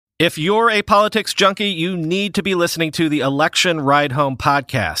If you're a politics junkie, you need to be listening to the Election Ride Home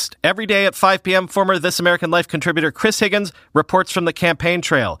podcast. Every day at 5 p.m., former This American Life contributor Chris Higgins reports from the campaign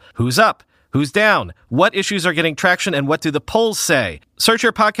trail. Who's up? Who's down? What issues are getting traction, and what do the polls say? Search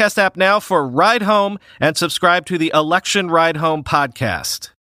your podcast app now for Ride Home and subscribe to the Election Ride Home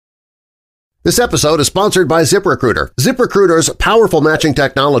podcast. This episode is sponsored by ZipRecruiter. ZipRecruiter's powerful matching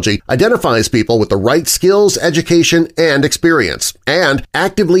technology identifies people with the right skills, education, and experience, and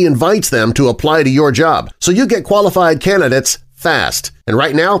actively invites them to apply to your job, so you get qualified candidates fast. And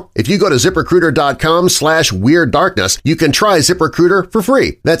right now, if you go to ZipRecruiter.com/WeirdDarkness, you can try ZipRecruiter for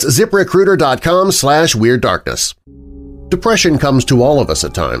free. That's ZipRecruiter.com/WeirdDarkness. Depression comes to all of us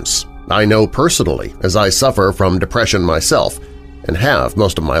at times. I know personally, as I suffer from depression myself, and have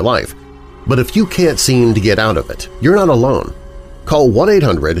most of my life. But if you can't seem to get out of it, you're not alone. Call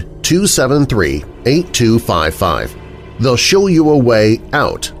 1-800-273-8255. They'll show you a way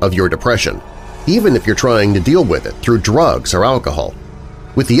out of your depression, even if you're trying to deal with it through drugs or alcohol.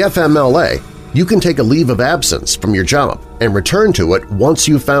 With the FMLA, you can take a leave of absence from your job and return to it once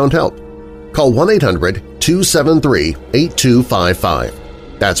you've found help. Call 1-800-273-8255.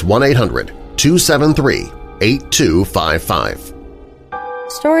 That's 1-800-273-8255.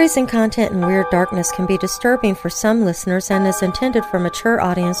 Stories and content in Weird Darkness can be disturbing for some listeners and is intended for mature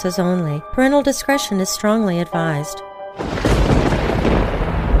audiences only. Parental discretion is strongly advised.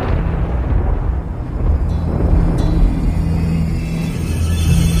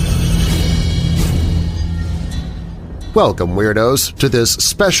 Welcome, Weirdos, to this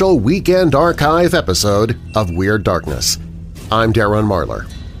special Weekend Archive episode of Weird Darkness. I'm Darren Marlar.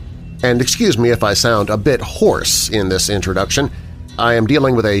 And excuse me if I sound a bit hoarse in this introduction. I am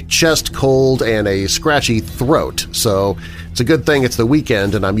dealing with a chest cold and a scratchy throat, so it's a good thing it's the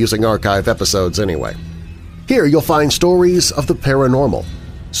weekend and I'm using archive episodes anyway. Here you'll find stories of the paranormal,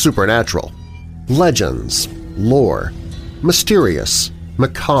 supernatural, legends, lore, mysterious,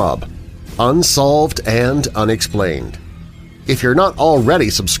 macabre, unsolved, and unexplained. If you're not already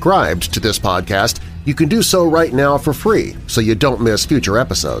subscribed to this podcast, you can do so right now for free so you don't miss future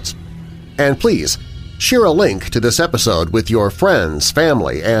episodes. And please, share a link to this episode with your friends,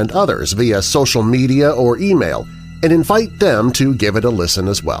 family, and others via social media or email and invite them to give it a listen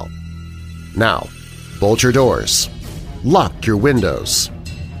as well. Now, bolt your doors, lock your windows,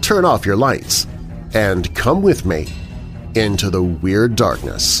 turn off your lights, and come with me into the Weird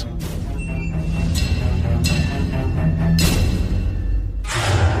Darkness.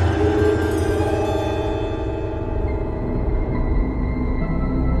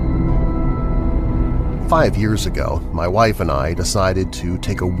 Five years ago, my wife and I decided to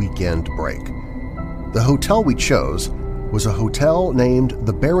take a weekend break. The hotel we chose was a hotel named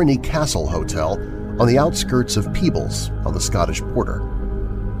the Barony Castle Hotel on the outskirts of Peebles on the Scottish border.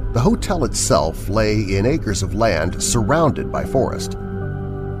 The hotel itself lay in acres of land surrounded by forest.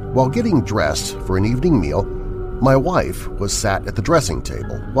 While getting dressed for an evening meal, my wife was sat at the dressing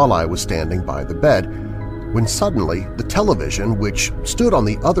table while I was standing by the bed, when suddenly the television, which stood on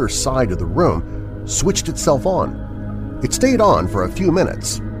the other side of the room, switched itself on. It stayed on for a few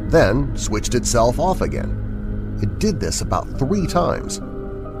minutes, then switched itself off again. It did this about 3 times.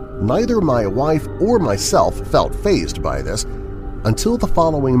 Neither my wife or myself felt fazed by this until the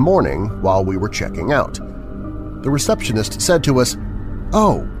following morning while we were checking out. The receptionist said to us,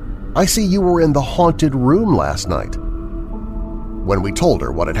 "Oh, I see you were in the haunted room last night." When we told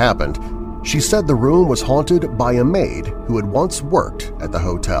her what had happened, she said the room was haunted by a maid who had once worked at the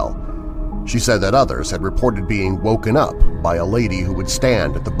hotel. She said that others had reported being woken up by a lady who would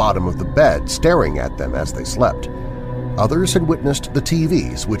stand at the bottom of the bed staring at them as they slept. Others had witnessed the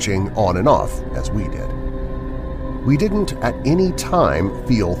TV switching on and off as we did. We didn't at any time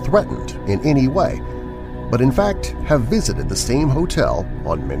feel threatened in any way, but in fact have visited the same hotel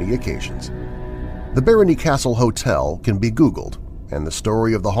on many occasions. The Barony Castle Hotel can be Googled, and the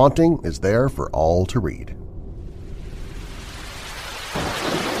story of the haunting is there for all to read.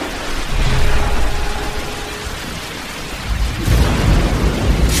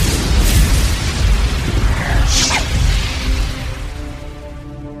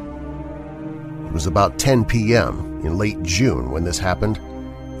 It was about 10 p.m. in late June when this happened,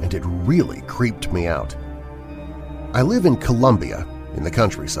 and it really creeped me out. I live in Columbia, in the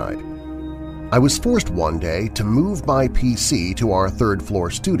countryside. I was forced one day to move my PC to our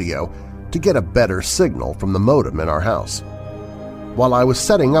third-floor studio to get a better signal from the modem in our house. While I was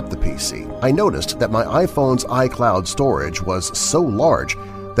setting up the PC, I noticed that my iPhone's iCloud storage was so large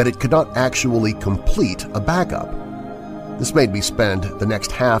that it could not actually complete a backup. This made me spend the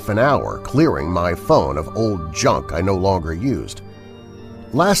next half an hour clearing my phone of old junk I no longer used.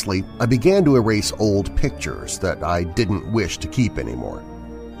 Lastly, I began to erase old pictures that I didn't wish to keep anymore.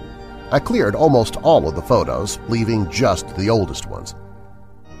 I cleared almost all of the photos, leaving just the oldest ones.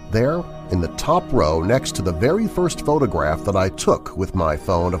 There, in the top row next to the very first photograph that I took with my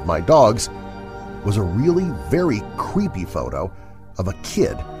phone of my dogs, was a really very creepy photo of a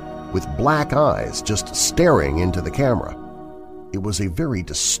kid with black eyes just staring into the camera. It was a very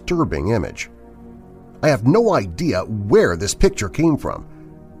disturbing image. I have no idea where this picture came from.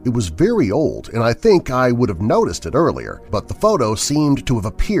 It was very old, and I think I would have noticed it earlier, but the photo seemed to have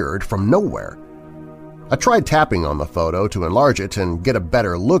appeared from nowhere. I tried tapping on the photo to enlarge it and get a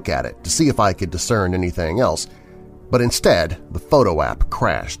better look at it to see if I could discern anything else, but instead the photo app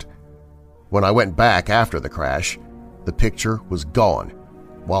crashed. When I went back after the crash, the picture was gone,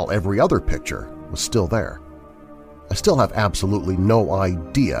 while every other picture was still there. I still have absolutely no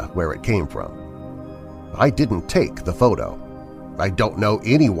idea where it came from. I didn't take the photo. I don't know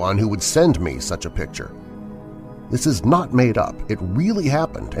anyone who would send me such a picture. This is not made up. It really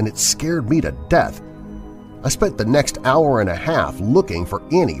happened, and it scared me to death. I spent the next hour and a half looking for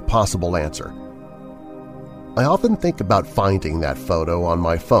any possible answer. I often think about finding that photo on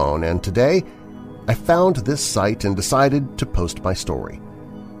my phone, and today I found this site and decided to post my story.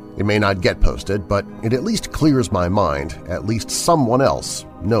 It may not get posted, but it at least clears my mind. At least someone else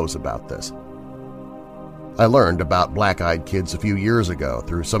knows about this. I learned about black-eyed kids a few years ago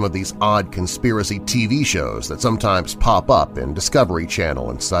through some of these odd conspiracy TV shows that sometimes pop up in Discovery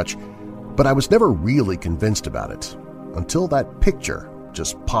Channel and such, but I was never really convinced about it until that picture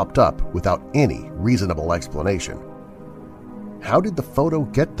just popped up without any reasonable explanation. How did the photo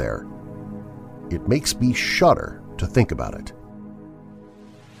get there? It makes me shudder to think about it.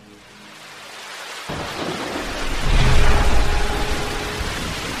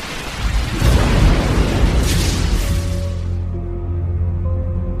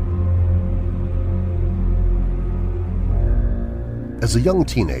 As a young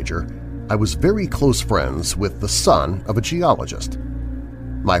teenager, I was very close friends with the son of a geologist.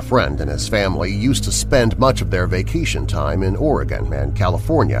 My friend and his family used to spend much of their vacation time in Oregon and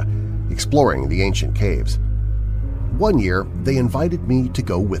California exploring the ancient caves. One year, they invited me to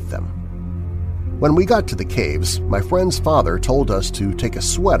go with them. When we got to the caves, my friend's father told us to take a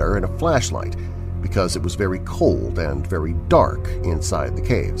sweater and a flashlight because it was very cold and very dark inside the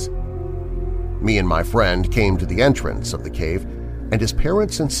caves. Me and my friend came to the entrance of the cave, and his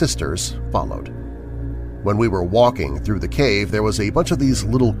parents and sisters followed. When we were walking through the cave, there was a bunch of these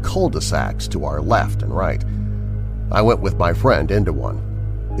little cul-de-sacs to our left and right. I went with my friend into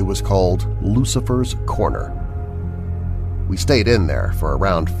one. It was called Lucifer's Corner. We stayed in there for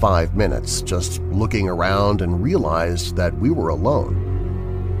around 5 minutes, just looking around, and realized that we were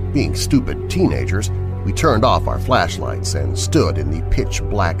alone. Being stupid teenagers, we turned off our flashlights and stood in the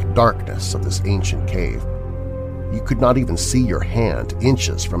pitch-black darkness of this ancient cave. You could not even see your hand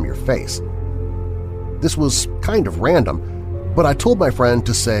inches from your face. This was kind of random, but I told my friend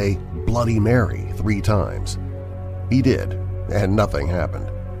to say Bloody Mary 3 times. He did, and nothing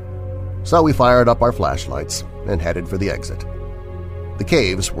happened. So we fired up our flashlights and headed for the exit. The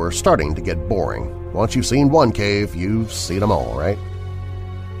caves were starting to get boring. Once you've seen one cave, you've seen them all, right?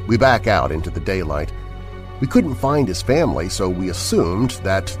 We back out into the daylight. We couldn't find his family, so we assumed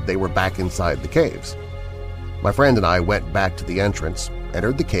that they were back inside the caves. My friend and I went back to the entrance,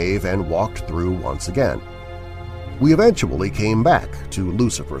 entered the cave, and walked through once again. We eventually came back to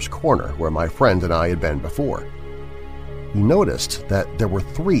Lucifer's Corner, where my friend and I had been before. We noticed that there were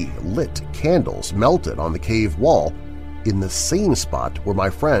 3 lit candles melted on the cave wall in the same spot where my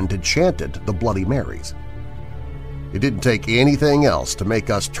friend had chanted the Bloody Marys. It didn't take anything else to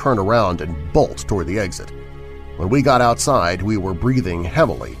make us turn around and bolt toward the exit. When we got outside, we were breathing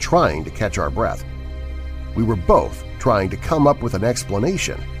heavily, trying to catch our breath. We were both trying to come up with an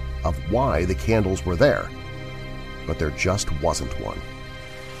explanation of why the candles were there, but there just wasn't one.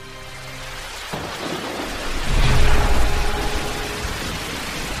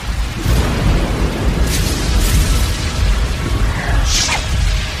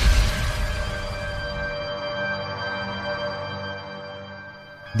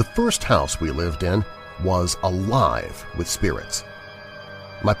 The first house we lived in was alive with spirits.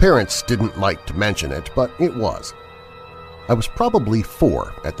 My parents didn't like to mention it, but it was. I was probably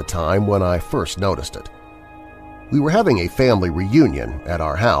 4 at the time when I first noticed it. We were having a family reunion at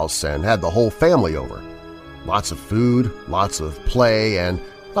our house and had the whole family over. Lots of food, lots of play, and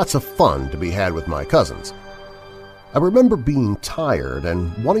lots of fun to be had with my cousins. I remember being tired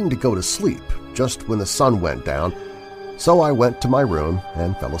and wanting to go to sleep just when the sun went down, so I went to my room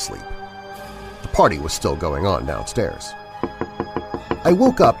and fell asleep. The party was still going on downstairs. I I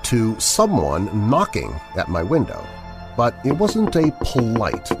woke up to someone knocking at my window, but it wasn't a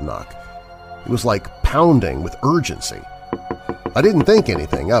polite knock. It was like pounding with urgency. I didn't think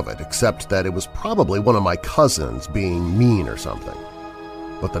anything of it except that it was probably one of my cousins being mean or something.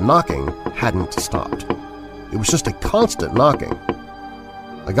 But the knocking hadn't stopped. It was just a constant knocking.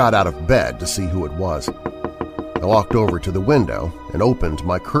 I got out of bed to see who it was. I walked over to the window and opened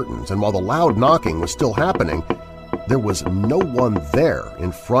my curtains, and while the loud knocking was still happening, there was no one there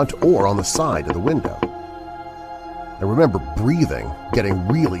in front or on the side of the window. I remember breathing, getting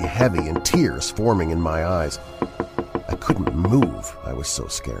really heavy and tears forming in my eyes. I couldn't move, I was so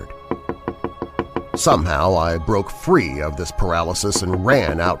scared. Somehow I broke free of this paralysis and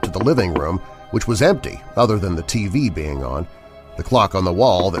ran out to the living room, which was empty other than the TV being on, the clock on the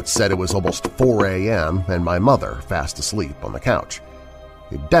wall that said it was almost 4 a.m. and my mother fast asleep on the couch.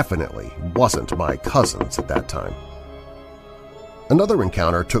 It definitely wasn't my cousins at that time. Another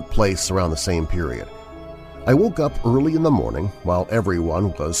encounter took place around the same period. I woke up early in the morning while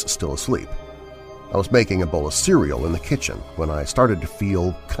everyone was still asleep. I was making a bowl of cereal in the kitchen when I started to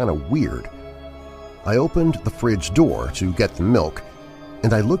feel kind of weird. I opened the fridge door to get the milk,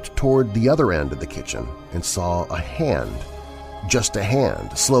 and I looked toward the other end of the kitchen and saw a hand, just a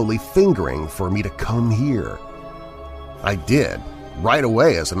hand, slowly fingering for me to come here. I did, right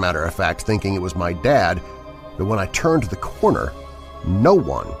away as a matter of fact, thinking it was my dad, but when I turned the corner, no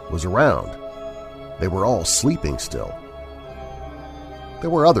one was around. They were all sleeping still.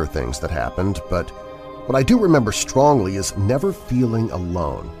 There were other things that happened, but what I do remember strongly is never feeling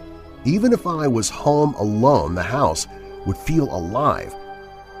alone. Even if I was home alone, the house would feel alive.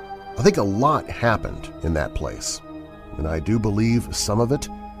 I think a lot happened in that place, and I do believe some of it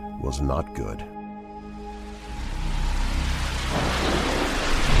was not good.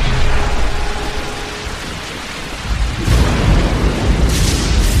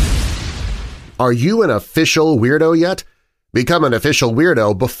 Are you an official weirdo yet? Become an official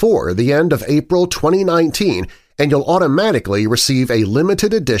weirdo before the end of April 2019, and you'll automatically receive a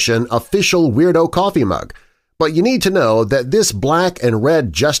limited edition official weirdo coffee mug. But you need to know that this black and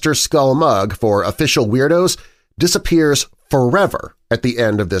red Jester Skull mug for official weirdos disappears forever at the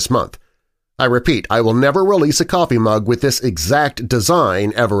end of this month. I repeat, I will never release a coffee mug with this exact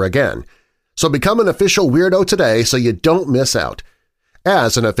design ever again. So become an official weirdo today so you don't miss out.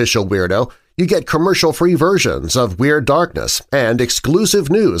 As an official weirdo, you get commercial-free versions of Weird Darkness and exclusive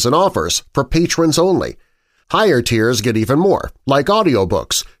news and offers for patrons only. Higher tiers get even more, like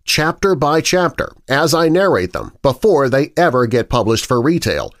audiobooks, chapter by chapter, as I narrate them before they ever get published for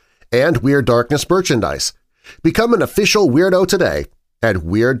retail, and Weird Darkness merchandise. Become an official weirdo today at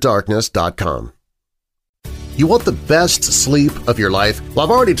WeirdDarkness.com. You want the best sleep of your life? Well,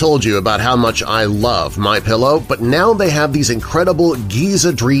 I've already told you about how much I love MyPillow, but now they have these incredible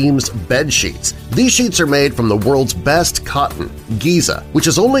Giza Dreams bed sheets. These sheets are made from the world's best cotton, Giza, which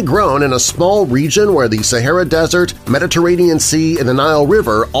is only grown in a small region where the Sahara Desert, Mediterranean Sea, and the Nile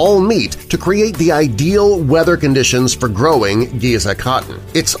River all meet to create the ideal weather conditions for growing Giza cotton.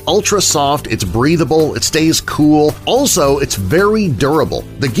 It's ultra-soft, it's breathable, it stays cool. Also, it's very durable.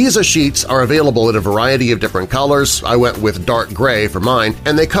 The Giza sheets are available in a variety of different colors. I went with dark gray for mine,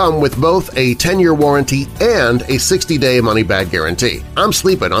 and they come with both a 10-year warranty and a 60-day money-back guarantee. I'm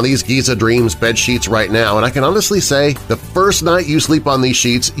sleeping on these Giza Dreams bed sheets right now, and I can honestly say the first night you sleep on these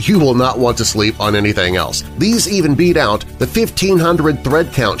sheets, you will not want to sleep on anything else. These even beat out the 1,500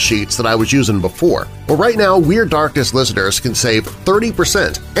 thread count sheets that I was using before. Well, right now, Weird Darkness listeners can save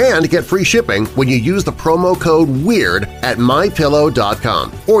 30% and get free shipping when you use the promo code WEIRD at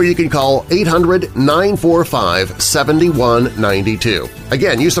MyPillow.com, or you can call 800-945-7192.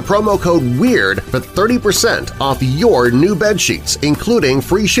 Again, use the promo code WEIRD for 30% off your new bed sheets, including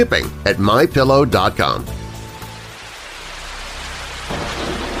free shipping at MyPillow.com.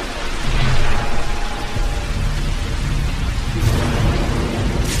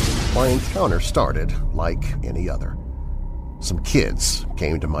 My encounter started like any other. Some kids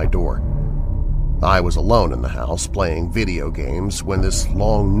came to my door. I was alone in the house playing video games when this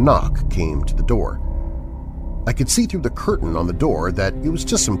long knock came to the door. I could see through the curtain on the door that it was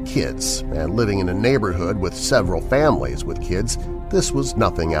just some kids, and living in a neighborhood with several families with kids, this was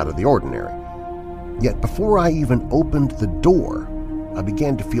nothing out of the ordinary. Yet before I even opened the door, I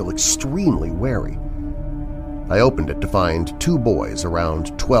began to feel extremely wary. I opened it to find two boys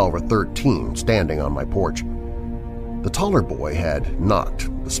around 12 or 13 standing on my porch. The taller boy had knocked,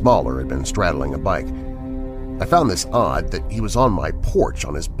 the smaller had been straddling a bike. I found this odd that he was on my porch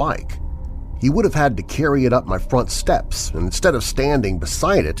on his bike. He would have had to carry it up my front steps, and instead of standing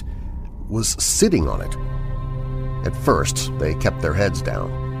beside it, was sitting on it. At first, they kept their heads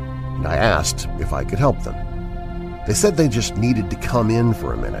down, and I asked if I could help them. They said they just needed to come in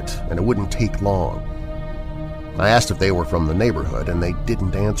for a minute, and it wouldn't take long. I asked if they were from the neighborhood, and they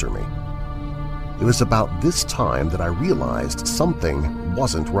didn't answer me. It was about this time that I realized something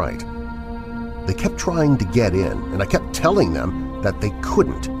wasn't right. They kept trying to get in, and I kept telling them that they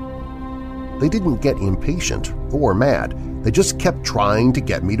couldn't. They didn't get impatient or mad. They just kept trying to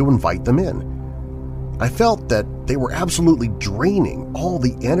get me to invite them in. I felt that they were absolutely draining all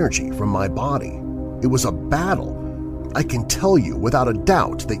the energy from my body. It was a battle. I can tell you without a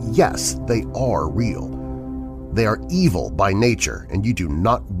doubt that yes, they are real. They are evil by nature, and you do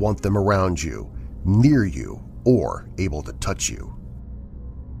not want them around you, near you, or able to touch you.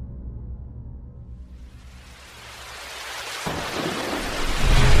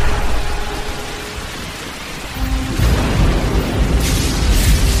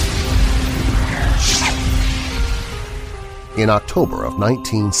 In October of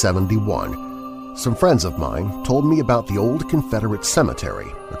 1971, some friends of mine told me about the old Confederate cemetery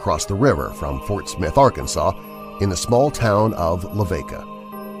across the river from Fort Smith, Arkansas, in the small town of Lavaca.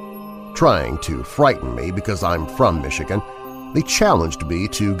 Trying to frighten me because I'm from Michigan, they challenged me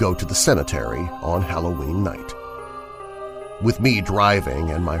to go to the cemetery on Halloween night. With me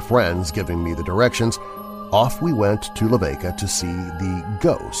driving and my friends giving me the directions, off we went to Lavaca to see the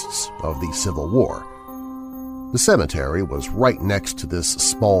ghosts of the Civil War. The cemetery was right next to this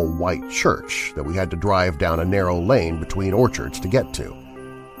small white church that we had to drive down a narrow lane between orchards to get to.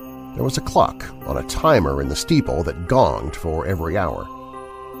 There was a clock on a timer in the steeple that gonged for every hour.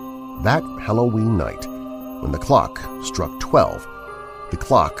 That Halloween night, when the clock struck 12, the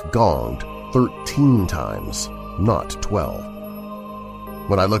clock gonged 13 times, not 12.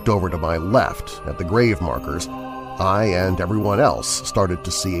 When I looked over to my left at the grave markers, I and everyone else started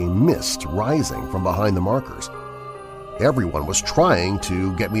to see a mist rising from behind the markers. Everyone was trying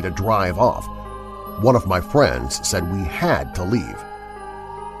to get me to drive off. One of my friends said we had to leave.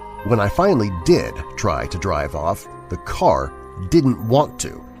 When I finally did try to drive off, the car didn't want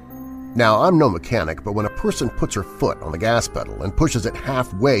to. Now, I'm no mechanic, but when a person puts her foot on the gas pedal and pushes it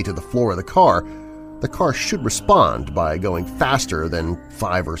halfway to the floor of the car should respond by going faster than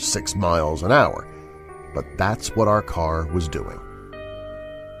 5 or 6 miles an hour. But that's what our car was doing.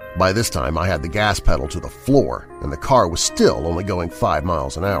 By this time, I had the gas pedal to the floor, and the car was still only going 5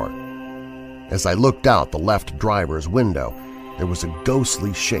 miles an hour. As I looked out the left driver's window, there was a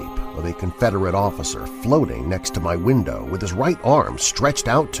ghostly shape of a Confederate officer floating next to my window with his right arm stretched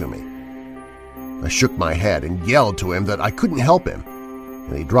out to me. I shook my head and yelled to him that I couldn't help him,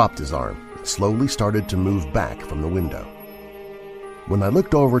 and he dropped his arm and slowly started to move back from the window. When I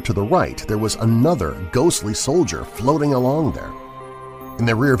looked over to the right, there was another ghostly soldier floating along there. In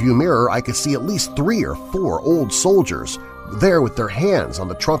the rearview mirror, I could see at least 3 or 4 old soldiers there with their hands on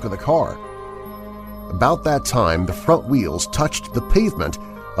the trunk of the car. About that time, the front wheels touched the pavement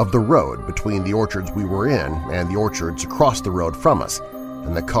of the road between the orchards we were in and the orchards across the road from us,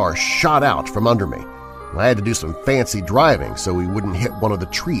 and the car shot out from under me. I had to do some fancy driving so we wouldn't hit one of the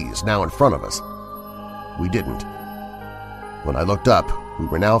trees now in front of us. We didn't. When I looked up, we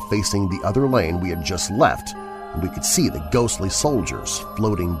were now facing the other lane we had just left, and we could see the ghostly soldiers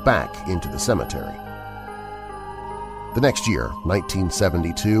floating back into the cemetery. The next year,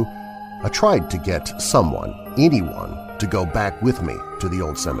 1972, I tried to get someone, anyone, to go back with me to the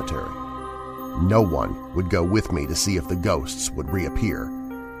old cemetery. No one would go with me to see if the ghosts would reappear.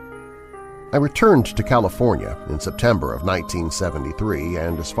 I returned to California in September of 1973,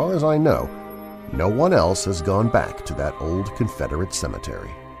 and as far as I know, no one else has gone back to that old Confederate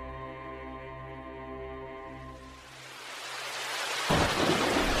cemetery.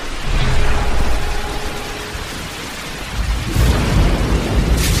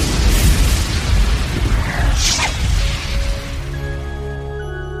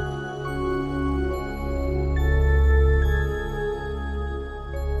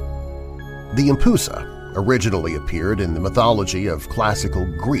 The Empusa originally appeared in the mythology of classical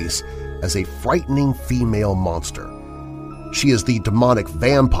Greece as a frightening female monster. She is the demonic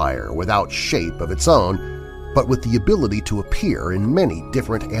vampire without shape of its own, but with the ability to appear in many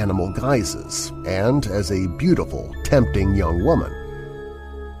different animal guises and as a beautiful, tempting young woman.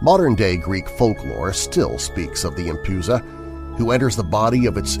 Modern-day Greek folklore still speaks of the Empusa, who enters the body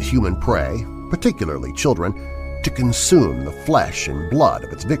of its human prey, particularly children, to consume the flesh and blood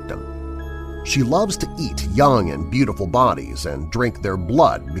of its victim. She loves to eat young and beautiful bodies and drink their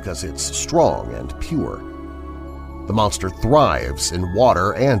blood because it's strong and pure. The monster thrives in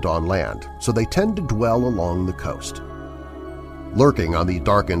water and on land, so they tend to dwell along the coast. Lurking on the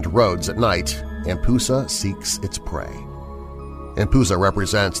darkened roads at night, Empusa seeks its prey. Empusa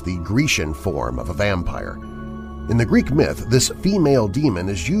represents the Grecian form of a vampire. In the Greek myth, this female demon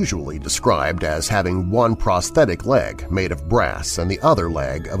is usually described as having one prosthetic leg made of brass and the other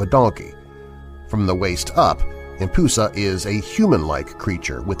leg of a donkey. From the waist up, Empusa is a human-like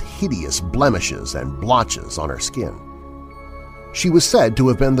creature with hideous blemishes and blotches on her skin. She was said to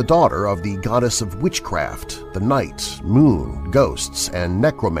have been the daughter of the goddess of witchcraft, the night, moon, ghosts, and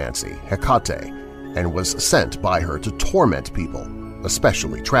necromancy, Hecate, and was sent by her to torment people,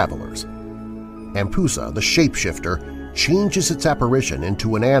 especially travelers. Empusa, the shapeshifter, changes its apparition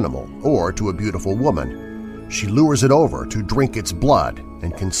into an animal or to a beautiful woman. She lures it over to drink its blood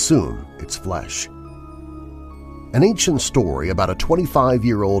and consume its flesh. An ancient story about a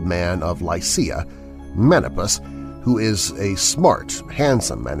 25-year-old man of Lycia, Menipus, who is a smart,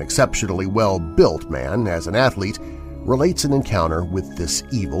 handsome, and exceptionally well-built man as an athlete, relates an encounter with this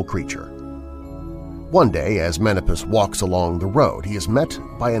evil creature. One day, as Menipus walks along the road, he is met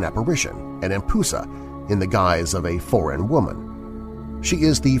by an apparition, an Empusa, in the guise of a foreign woman. She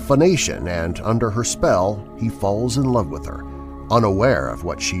is the Phoenician, and under her spell he falls in love with her, unaware of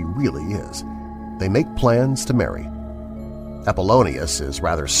what she really is. They make plans to marry. Apollonius is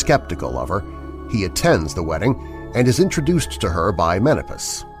rather skeptical of her. He attends the wedding and is introduced to her by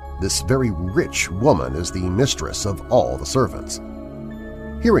Menipus. This very rich woman is the mistress of all the servants.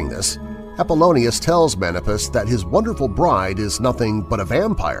 Hearing this, Apollonius tells Menipus that his wonderful bride is nothing but a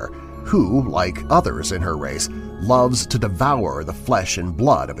vampire who, like others in her race, loves to devour the flesh and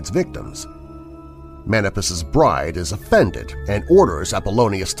blood of its victims. Menipus's bride is offended and orders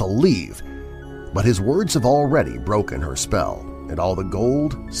Apollonius to leave, but his words have already broken her spell, and all the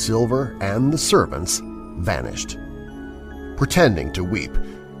gold, silver, and the servants vanished. Pretending to weep,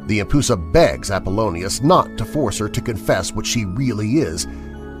 the Empusa begs Apollonius not to force her to confess what she really is,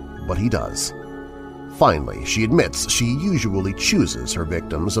 but he does. Finally, she admits she usually chooses her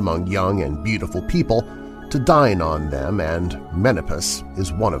victims among young and beautiful people to dine on them, and Menipus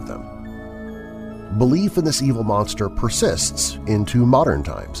is one of them. Belief in this evil monster persists into modern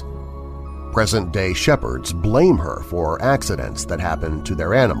times. Present-day shepherds blame her for accidents that happen to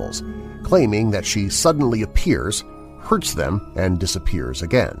their animals, claiming that she suddenly appears, hurts them, and disappears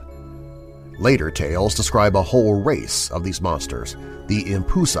again. Later tales describe a whole race of these monsters, the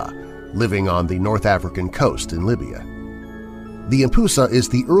Empusa, living on the North African coast in Libya. The Empusa is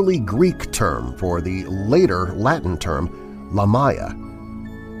the early Greek term for the later Latin term Lamia.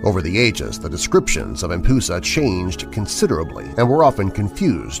 Over the ages, the descriptions of Empusa changed considerably and were often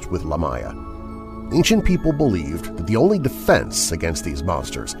confused with Lamia. Ancient people believed that the only defense against these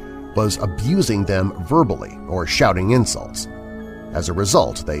monsters was abusing them verbally or shouting insults. As a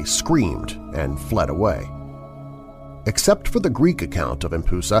result, they screamed and fled away. Except for the Greek account of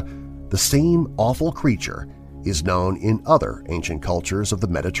Empusa, the same awful creature is known in other ancient cultures of the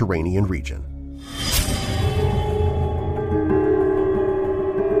Mediterranean region.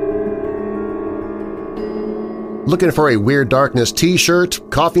 Looking for a Weird Darkness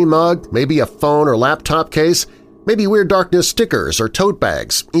t-shirt, coffee mug, maybe a phone or laptop case, maybe Weird Darkness stickers or tote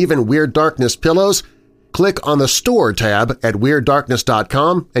bags, even Weird Darkness pillows? Click on the Store tab at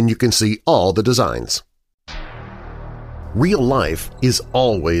WeirdDarkness.com and you can see all the designs. Real life is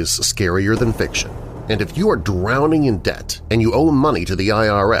always scarier than fiction, and if you are drowning in debt and you owe money to the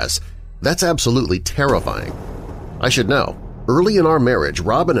IRS, that's absolutely terrifying. I should know. Early in our marriage,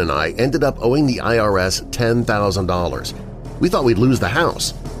 Robin and I ended up owing the IRS $10,000. We thought we'd lose the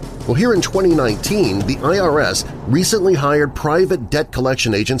house. Well, here in 2019, the IRS recently hired private debt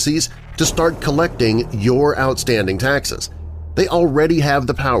collection agencies to start collecting your outstanding taxes. They already have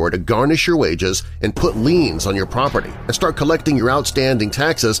the power to garnish your wages and put liens on your property and start collecting your outstanding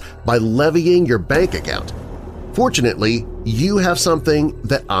taxes by levying your bank account. Fortunately, you have something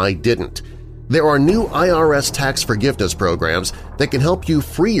that I didn't. There are new IRS tax forgiveness programs that can help you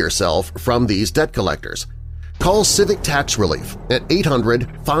free yourself from these debt collectors. Call Civic Tax Relief at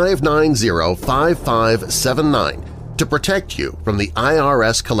 800-590-5579 to protect you from the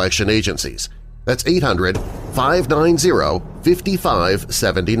IRS collection agencies. That's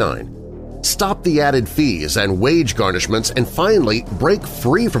 800-590-5579. Stop the added fees and wage garnishments and finally break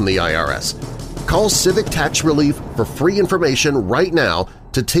free from the IRS. Call Civic Tax Relief for free information right now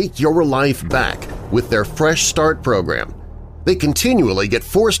to take your life back with their Fresh Start program. They continually get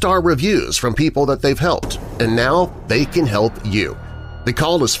 4-star reviews from people that they've helped, and now they can help you. The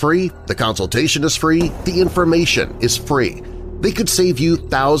call is free, the consultation is free, the information is free. They could save you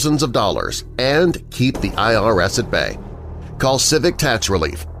thousands of dollars and keep the IRS at bay. Call Civic Tax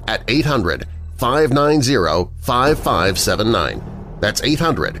Relief at 800-590-5579. That's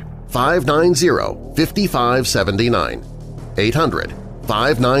 800 800-590-5579.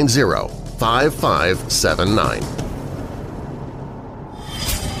 800-590-5579.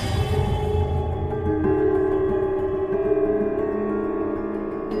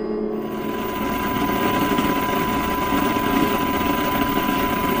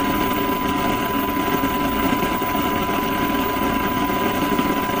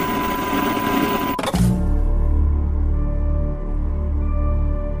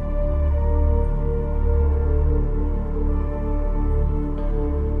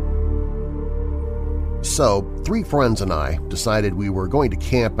 So, 3 friends and I decided we were going to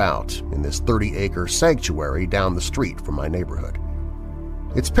camp out in this 30-acre sanctuary down the street from my neighborhood.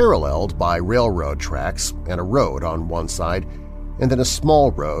 It's paralleled by railroad tracks and a road on one side and then a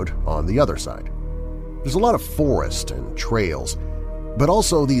small road on the other side. There's a lot of forest and trails, but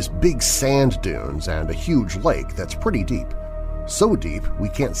also these big sand dunes and a huge lake that's pretty deep. So deep we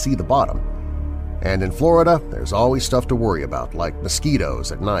can't see the bottom. And in Florida, there's always stuff to worry about, like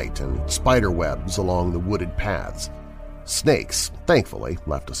mosquitoes at night and spider webs along the wooded paths. Snakes, thankfully,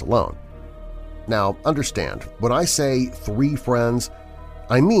 left us alone. Now, understand, when I say 3 friends,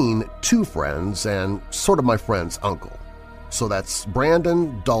 I mean 2 friends and sort of my friend's uncle. So that's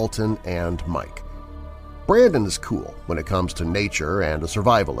Brandon, Dalton, and Mike. Brandon is cool when it comes to nature and a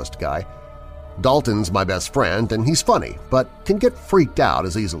survivalist guy. Dalton's my best friend and he's funny, but can get freaked out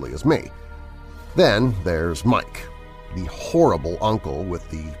as easily as me. Then there's Mike, the horrible uncle with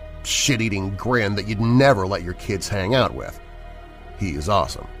the shit-eating grin that you'd never let your kids hang out with. He is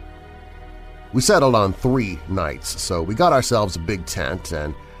awesome. We settled on 3 nights, so we got ourselves a big tent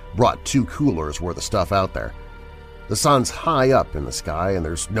and brought 2 coolers worth of stuff out there. The sun's high up in the sky and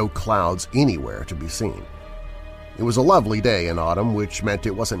there's no clouds anywhere to be seen. It was a lovely day in autumn, which meant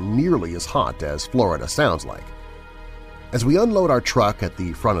it wasn't nearly as hot as Florida sounds like. As we unload our truck at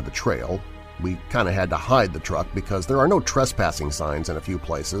the front of the trail, we kind of had to hide the truck because there are no trespassing signs in a few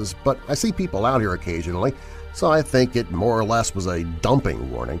places, but I see people out here occasionally, so I think it more or less was a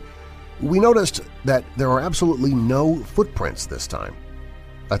dumping warning. We noticed that there are absolutely no footprints this time.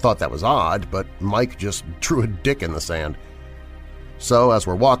 I thought that was odd, but Mike just drew a dick in the sand. So as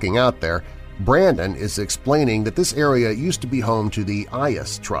we're walking out there, Brandon is explaining that this area used to be home to the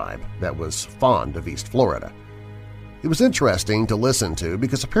Ayas tribe that was fond of East Florida. It was interesting to listen to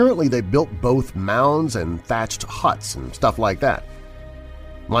because apparently they built both mounds and thatched huts and stuff like that.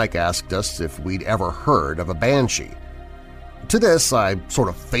 Mike asked us if we'd ever heard of a banshee. To this, I sort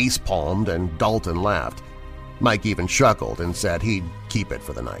of face-palmed and Dalton laughed. Mike even chuckled and said he'd keep it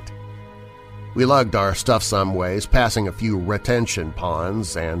for the night. We lugged our stuff some ways, passing a few retention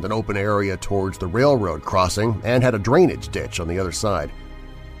ponds and an open area towards the railroad crossing and had a drainage ditch on the other side.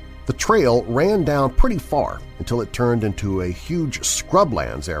 The trail ran down pretty far until it turned into a huge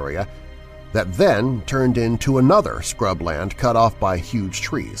scrublands area that then turned into another scrubland cut off by huge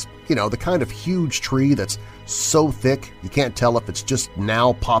trees. You know, the kind of huge tree that's so thick you can't tell if it's just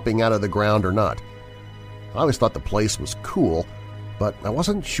now popping out of the ground or not. I always thought the place was cool, but I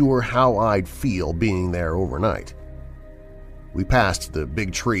wasn't sure how I'd feel being there overnight. We passed the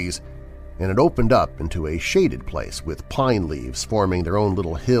big trees, and it opened up into a shaded place with pine leaves forming their own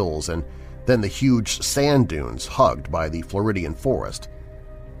little hills and then the huge sand dunes hugged by the Floridian forest.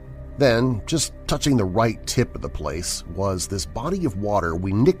 Then, just touching the right tip of the place, was this body of water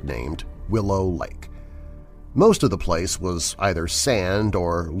we nicknamed Willow Lake. Most of the place was either sand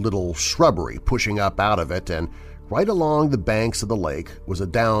or little shrubbery pushing up out of it, and right along the banks of the lake was a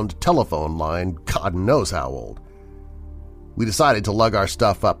downed telephone line God knows how old. We decided to lug our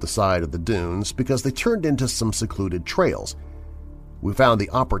stuff up the side of the dunes because they turned into some secluded trails. We found the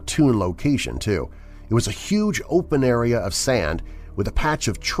opportune location, too. It was a huge open area of sand with a patch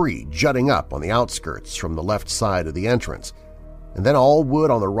of tree jutting up on the outskirts from the left side of the entrance, and then all wood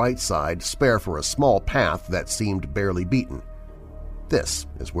on the right side spare for a small path that seemed barely beaten. This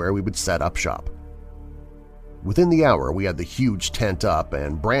is where we would set up shop. Within the hour, we had the huge tent up,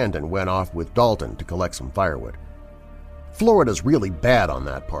 and Brandon went off with Dalton to collect some firewood. Florida's really bad on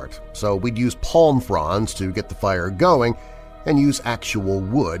that part, so we'd use palm fronds to get the fire going and use actual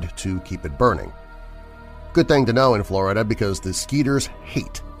wood to keep it burning. Good thing to know in Florida because the skeeters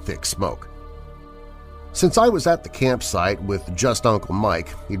hate thick smoke. Since I was at the campsite with just Uncle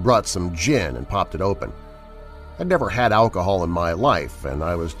Mike, he'd brought some gin and popped it open. I'd never had alcohol in my life, and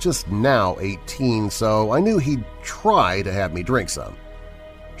I was just now 18, so I knew he'd try to have me drink some.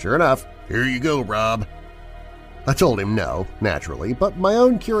 Sure enough, here you go, Rob. I told him no, naturally, but my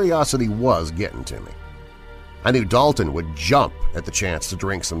own curiosity was getting to me. I knew Dalton would jump at the chance to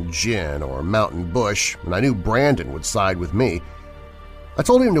drink some gin or Mountain Bush, and I knew Brandon would side with me. I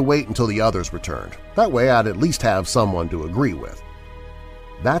told him to wait until the others returned. That way I'd at least have someone to agree with.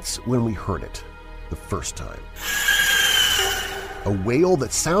 That's when we heard it, the first time. A wail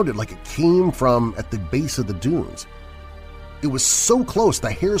that sounded like it came from at the base of the dunes. It was so close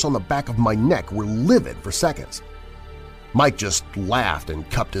the hairs on the back of my neck were livid for seconds. Mike just laughed and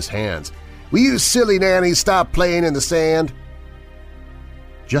cupped his hands. "Will you silly nannies stop playing in the sand?"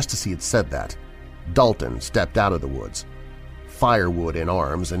 Just as he had said that, Dalton stepped out of the woods, firewood in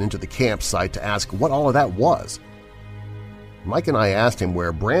arms, and into the campsite to ask what all of that was. Mike and I asked him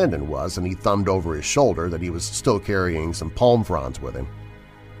where Brandon was, and he thumbed over his shoulder that he was still carrying some palm fronds with him.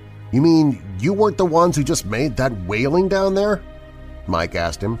 "You mean you weren't the ones who just made that wailing down there?" Mike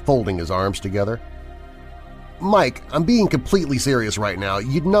asked him, folding his arms together. "Mike, I'm being completely serious right now.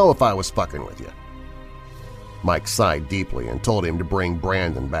 You'd know if I was fucking with you." Mike sighed deeply and told him to bring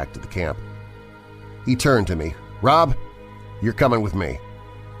Brandon back to the camp. He turned to me. "Rob, you're coming with me."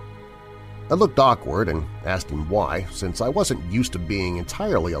 I looked awkward and asked him why, since I wasn't used to being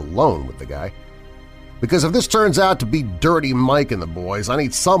entirely alone with the guy. "Because if this turns out to be Dirty Mike and the boys, I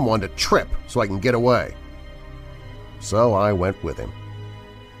need someone to trip so I can get away." So I went with him.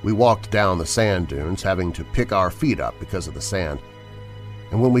 We walked down the sand dunes, having to pick our feet up because of the sand.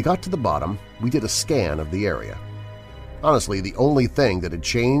 And when we got to the bottom, we did a scan of the area. Honestly, the only thing that had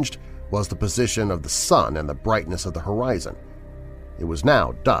changed was the position of the sun and the brightness of the horizon. It was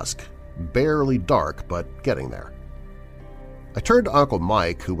now dusk, barely dark, but getting there. I turned to Uncle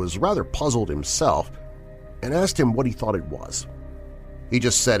Mike, who was rather puzzled himself, and asked him what he thought it was. He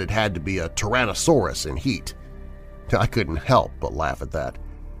just said it had to be a Tyrannosaurus in heat. I couldn't help but laugh at that.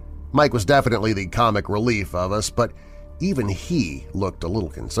 Mike was definitely the comic relief of us, but even he looked a little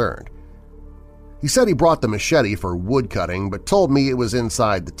concerned. He said he brought the machete for wood cutting, but told me it was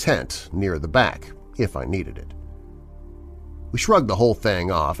inside the tent, near the back, if I needed it. We shrugged the whole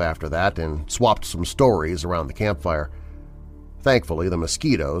thing off after that and swapped some stories around the campfire. Thankfully, the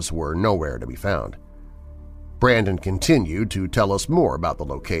mosquitoes were nowhere to be found. Brandon continued to tell us more about the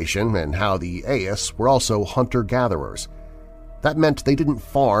location and how the Ayas were also hunter-gatherers. That meant they didn't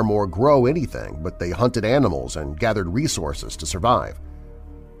farm or grow anything, but they hunted animals and gathered resources to survive.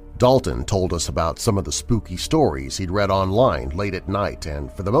 Dalton told us about some of the spooky stories he'd read online late at night,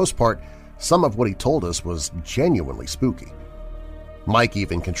 and for the most part, some of what he told us was genuinely spooky. Mike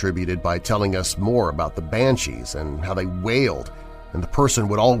even contributed by telling us more about the banshees and how they wailed and the person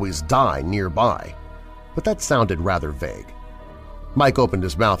would always die nearby, but that sounded rather vague. Mike opened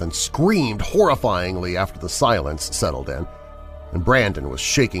his mouth and screamed horrifyingly after the silence settled in, and Brandon was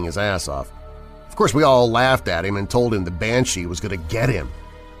shaking his ass off. Of course, we all laughed at him and told him the banshee was going to get him.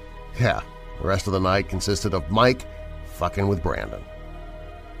 Yeah, the rest of the night consisted of Mike fucking with Brandon.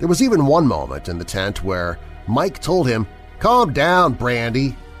 There was even one moment in the tent where Mike told him, "Calm down,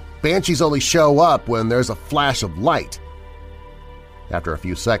 Brandy. Banshees only show up when there's a flash of light." After a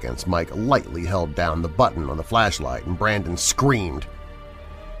few seconds, Mike lightly held down the button on the flashlight and Brandon screamed.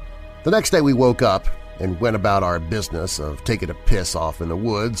 The next day we woke up and went about our business of taking a piss off in the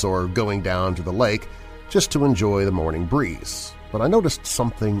woods or going down to the lake just to enjoy the morning breeze. But I noticed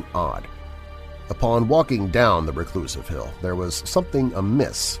something odd. Upon walking down the reclusive hill, there was something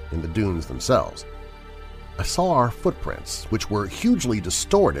amiss in the dunes themselves. I saw our footprints, which were hugely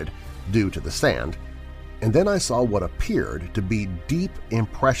distorted due to the sand, and then I saw what appeared to be deep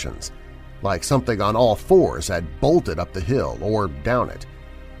impressions, like something on all fours had bolted up the hill or down it.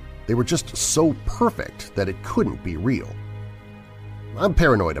 They were just so perfect that it couldn't be real. I'm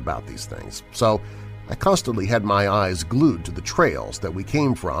paranoid about these things, so I constantly had my eyes glued to the trails that we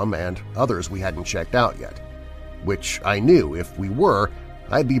came from and others we hadn't checked out yet, which I knew if we were,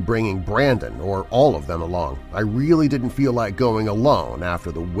 I'd be bringing Brandon or all of them along. I really didn't feel like going alone after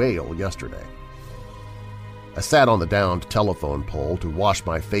the wail yesterday. I sat on the downed telephone pole to wash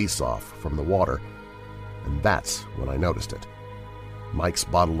my face off from the water, and that's when I noticed it. Mike's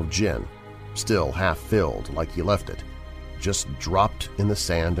bottle of gin, still half-filled like he left it, just dropped in the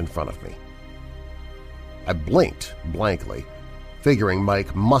sand in front of me. I blinked blankly, figuring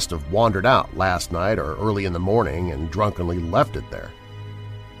Mike must have wandered out last night or early in the morning and drunkenly left it there.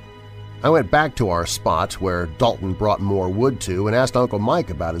 I went back to our spot where Dalton brought more wood to and asked Uncle Mike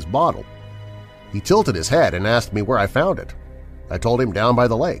about his bottle. He tilted his head and asked me where I found it. I told him down by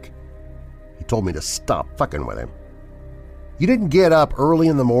the lake. He told me to stop fucking with him. "You didn't get up early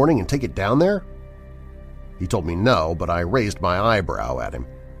in the morning and take it down there?" He told me no, but I raised my eyebrow at him.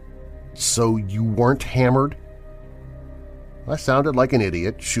 "So you weren't hammered?" I sounded like an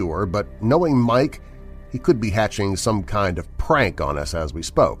idiot, sure, but knowing Mike, he could be hatching some kind of prank on us as we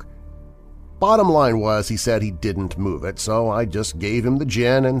spoke. Bottom line was he said he didn't move it, so I just gave him the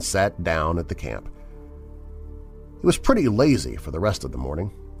gin and sat down at the camp. It was pretty lazy for the rest of the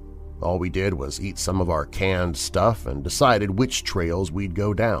morning. All we did was eat some of our canned stuff and decided which trails we'd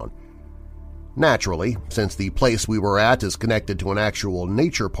go down. Naturally, since the place we were at is connected to an actual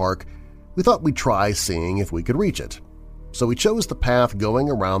nature park, we thought we'd try seeing if we could reach it. So we chose the path going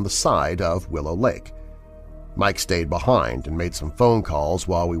around the side of Willow Lake. Mike stayed behind and made some phone calls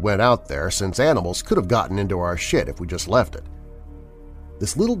while we went out there since animals could have gotten into our shit if we just left it.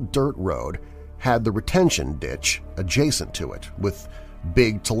 This little dirt road had the retention ditch adjacent to it, with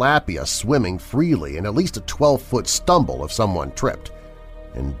big tilapia swimming freely and at least a 12-foot stumble if someone tripped.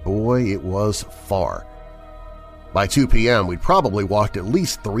 And boy, it was far. By 2 p.m., we'd probably walked at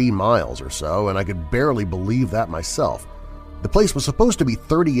least 3 miles or so, and I could barely believe that myself. The place was supposed to be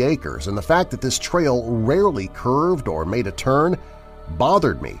 30 acres, and the fact that this trail rarely curved or made a turn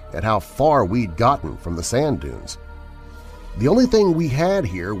bothered me at how far we'd gotten from the sand dunes. The only thing we had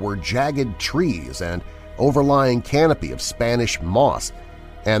here were jagged trees and overlying canopy of Spanish moss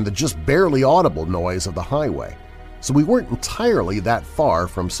and the just barely audible noise of the highway, so we weren't entirely that far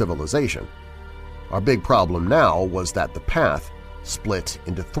from civilization. Our big problem now was that the path split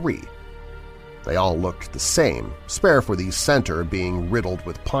into 3. They all looked the same, spare for the center being riddled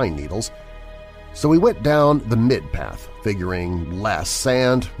with pine needles, so we went down the mid-path, figuring less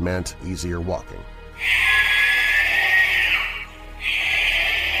sand meant easier walking.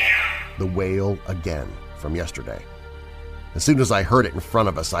 The wail again from yesterday. As soon as I heard it in front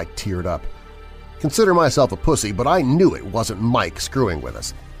of us, I teared up. Consider myself a pussy, but I knew it wasn't Mike screwing with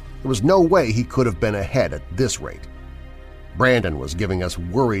us. There was no way he could have been ahead at this rate. Brandon was giving us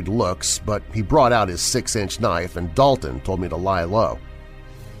worried looks, but he brought out his 6-inch knife and Dalton told me to lie low.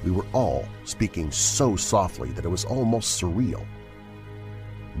 We were all speaking so softly that it was almost surreal.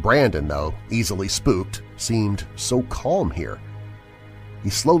 Brandon, though, easily spooked, seemed so calm here. He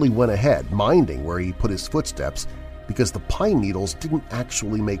slowly went ahead, minding where he put his footsteps because the pine needles didn't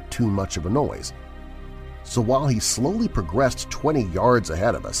actually make too much of a noise. So while he slowly progressed 20 yards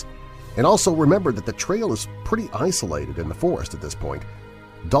ahead of us, and also remembered that the trail is pretty isolated in the forest at this point,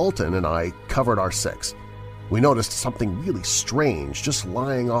 Dalton and I covered our 6. We noticed something really strange just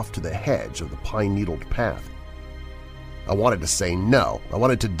lying off to the hedge of the pine-needled path. I wanted to say no. I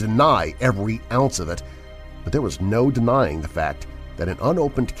wanted to deny every ounce of it, but there was no denying the fact that an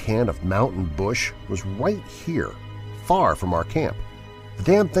unopened can of mountain bush was right here, far from our camp. The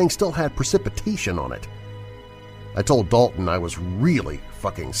damn thing still had precipitation on it. I told Dalton I was really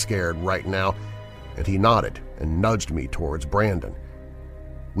fucking scared right now, and he nodded and nudged me towards Brandon.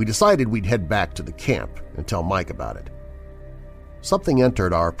 We decided we'd head back to the camp and tell Mike about it. Something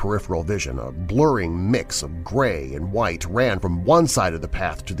entered our peripheral vision. A blurring mix of gray and white ran from one side of the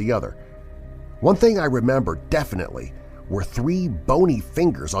path to the other. One thing I remember definitely were 3 bony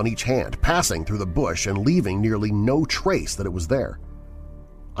fingers on each hand passing through the bush and leaving nearly no trace that it was there.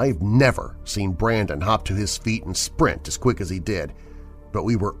 I've never seen Brandon hop to his feet and sprint as quick as he did, but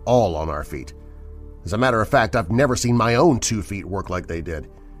we were all on our feet. As a matter of fact, I've never seen my own 2 feet work like they did.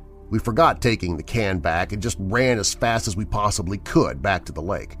 We forgot taking the can back and just ran as fast as we possibly could back to the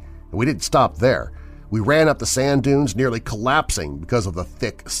lake. And we didn't stop there. We ran up the sand dunes, nearly collapsing because of the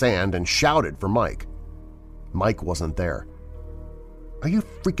thick sand, and shouted for Mike. Mike wasn't there. "Are you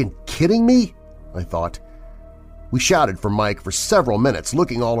freaking kidding me?" I thought. We shouted for Mike for several minutes,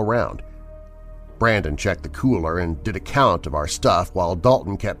 looking all around. Brandon checked the cooler and did a count of our stuff while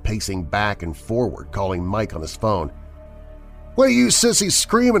Dalton kept pacing back and forward, calling Mike on his phone. "What are you sissies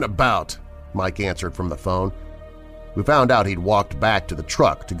screaming about?" Mike answered from the phone. We found out he'd walked back to the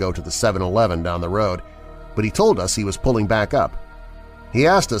truck to go to the 7-Eleven down the road, but he told us he was pulling back up. He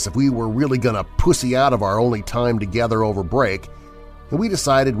asked us if we were really gonna pussy out of our only time together over break, and we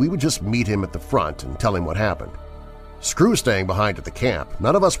decided we would just meet him at the front and tell him what happened. Screw staying behind at the camp.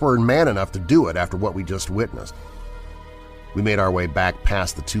 None of us were man enough to do it after what we just witnessed. We made our way back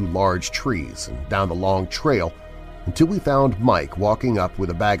past the 2 large trees and down the long trail until we found Mike walking up with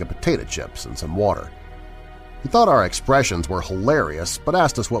a bag of potato chips and some water. He thought our expressions were hilarious but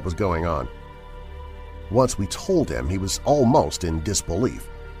asked us what was going on. Once we told him, he was almost in disbelief.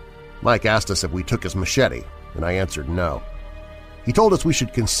 Mike asked us if we took his machete, and I answered no. He told us we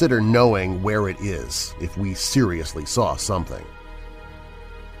should consider knowing where it is if we seriously saw something.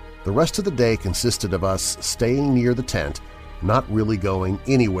 The rest of the day consisted of us staying near the tent, not really going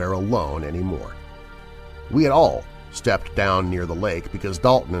anywhere alone anymore. We had all stepped down near the lake because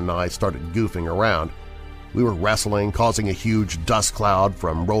Dalton and I started goofing around. We were wrestling, causing a huge dust cloud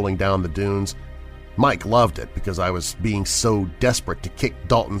from rolling down the dunes. Mike loved it because I was being so desperate to kick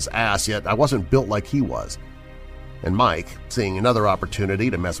Dalton's ass, yet I wasn't built like he was. And Mike, seeing another opportunity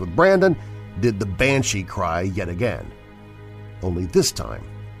to mess with Brandon, did the banshee cry yet again. Only this time,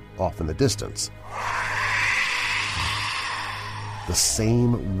 off in the distance, the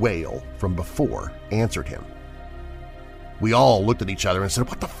same wail from before answered him. We all looked at each other and said,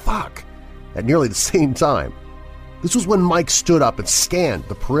 "What the fuck?" at nearly the same time. This was when Mike stood up and scanned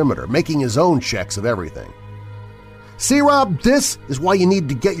the perimeter, making his own checks of everything. "See, Rob, this is why you need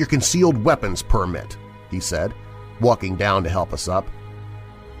to get your concealed weapons permit," he said, walking down to help us up.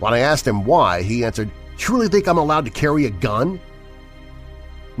 When I asked him why, he answered, "You really think I'm allowed to carry a gun?"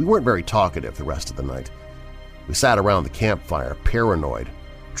 We weren't very talkative the rest of the night. We sat around the campfire, paranoid,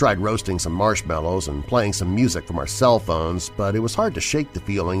 tried roasting some marshmallows and playing some music from our cell phones, but it was hard to shake the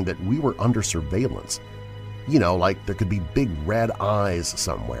feeling that we were under surveillance. You know, like there could be big red eyes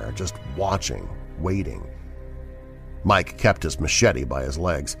somewhere, just watching, waiting. Mike kept his machete by his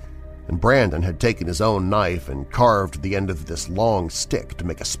legs, and Brandon had taken his own knife and carved the end of this long stick to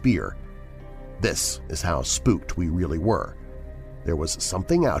make a spear. This is how spooked we really were. There was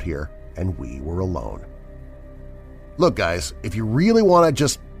something out here, and we were alone. "Look, guys, if you really want to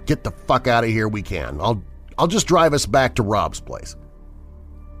just get the fuck out of here, we can. I'll just drive us back to Rob's place."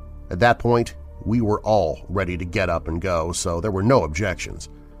 At that point, we were all ready to get up and go, so there were no objections.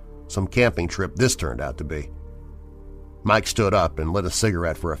 Some camping trip this turned out to be. Mike stood up and lit a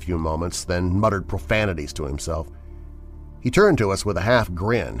cigarette for a few moments, then muttered profanities to himself. He turned to us with a half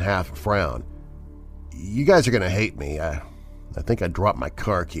grin, half frown. "You guys are going to hate me. I think I dropped my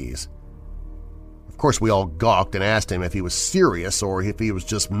car keys." Of course, we all gawked and asked him if he was serious or if he was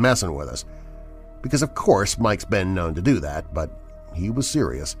just messing with us. Because of course Mike's been known to do that, but he was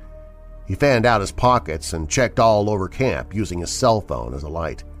serious. He fanned out his pockets and checked all over camp using his cell phone as a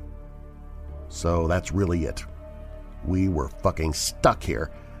light. So that's really it. We were fucking stuck here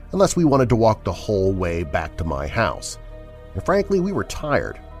unless we wanted to walk the whole way back to my house. And frankly, we were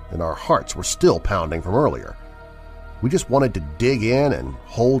tired and our hearts were still pounding from earlier. We just wanted to dig in and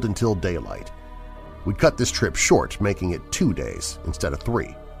hold until daylight. We'd cut this trip short, making it 2 days instead of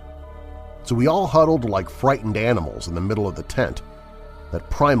 3. So we all huddled like frightened animals in the middle of the tent. That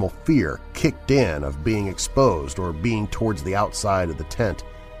primal fear kicked in of being exposed or being towards the outside of the tent.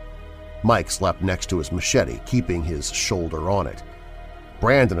 Mike slept next to his machete, keeping his shoulder on it.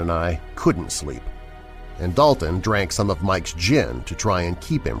 Brandon and I couldn't sleep, and Dalton drank some of Mike's gin to try and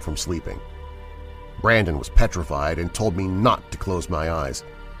keep him from sleeping. Brandon was petrified and told me not to close my eyes.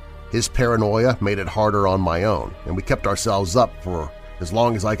 His paranoia made it harder on my own, and we kept ourselves up for as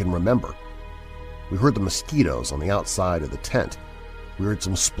long as I can remember. We heard the mosquitoes on the outside of the tent. We heard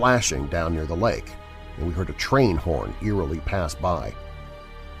some splashing down near the lake, and we heard a train horn eerily pass by.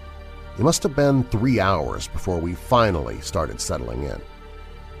 It must have been 3 hours before we finally started settling in.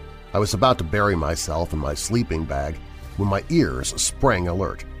 I was about to bury myself in my sleeping bag when my ears sprang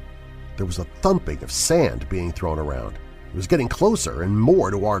alert. There was a thumping of sand being thrown around. It was getting closer and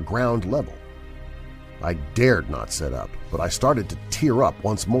more to our ground level. I dared not sit up, but I started to tear up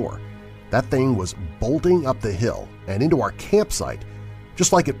once more. That thing was bolting up the hill and into our campsite,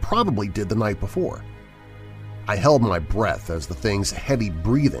 just like it probably did the night before. I held my breath as the thing's heavy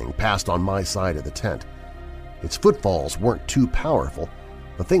breathing passed on my side of the tent. Its footfalls weren't too powerful.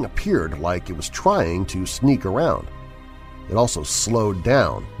 The thing appeared like it was trying to sneak around. It also slowed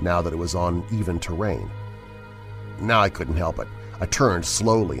down now that it was on even terrain. Now I couldn't help it. I turned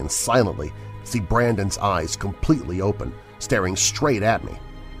slowly and silently to see Brandon's eyes completely open, staring straight at me.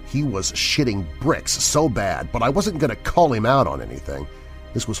 He was shitting bricks so bad, but I wasn't going to call him out on anything.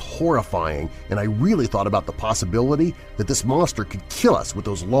 This was horrifying, and I really thought about the possibility that this monster could kill us with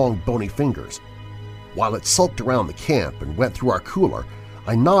those long, bony fingers. While it sulked around the camp and went through our cooler,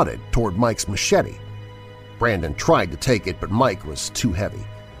 I nodded toward Mike's machete. Brandon tried to take it, but Mike was too heavy,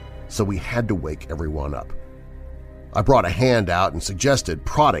 so we had to wake everyone up. I brought a hand out and suggested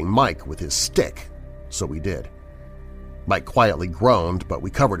prodding Mike with his stick, so we did. Mike quietly groaned, but we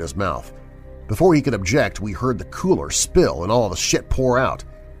covered his mouth. Before he could object, we heard the cooler spill and all the shit pour out.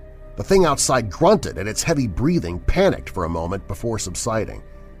 The thing outside grunted, and its heavy breathing panicked for a moment before subsiding.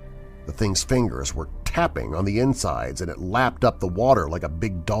 The thing's fingers were tapping on the insides, and it lapped up the water like a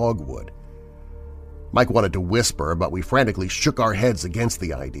big dog would. Mike wanted to whisper, but we frantically shook our heads against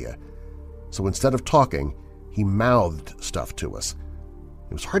the idea. So instead of talking, he mouthed stuff to us.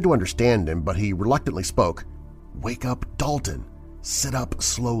 It was hard to understand him, but he reluctantly spoke, "Wake up, Dalton. Sit up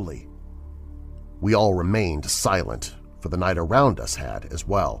slowly." We all remained silent, for the night around us had as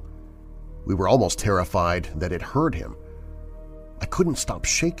well. We were almost terrified that it heard him. I couldn't stop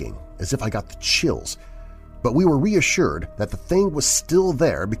shaking, as if I got the chills, but we were reassured that the thing was still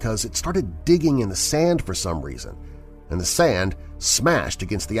there because it started digging in the sand for some reason, and the sand smashed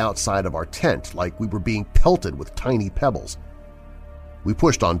against the outside of our tent like we were being pelted with tiny pebbles. We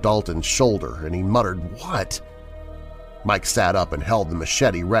pushed on Dalton's shoulder, and he muttered, "What?" Mike sat up and held the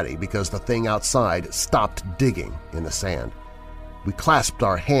machete ready because the thing outside stopped digging in the sand. We clasped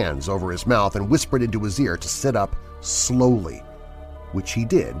our hands over his mouth and whispered into his ear to sit up slowly, which he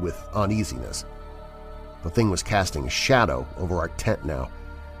did with uneasiness. The thing was casting a shadow over our tent now.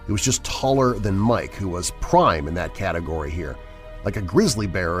 It was just taller than Mike, who was prime in that category here. Like a grizzly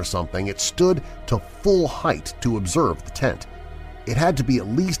bear or something, it stood to full height to observe the tent. It had to be at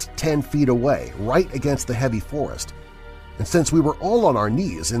least 10 feet away, right against the heavy forest. And since we were all on our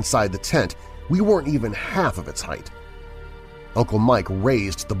knees inside the tent, we weren't even half of its height. Uncle Mike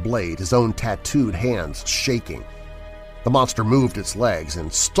raised the blade, his own tattooed hands shaking. The monster moved its legs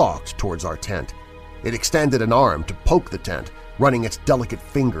and stalked towards our tent. It extended an arm to poke the tent, running its delicate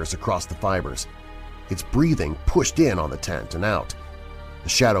fingers across the fibers. Its breathing pushed in on the tent and out. The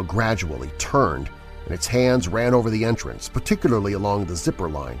shadow gradually turned, and its hands ran over the entrance, particularly along the zipper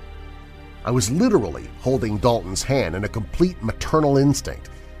line. I was literally holding Dalton's hand in a complete maternal instinct.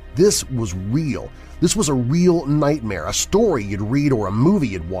 This was real. This was a real nightmare, a story you'd read or a movie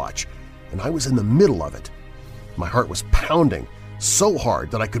you'd watch, and I was in the middle of it. My heart was pounding so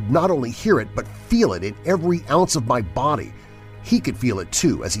hard that I could not only hear it but feel it in every ounce of my body. He could feel it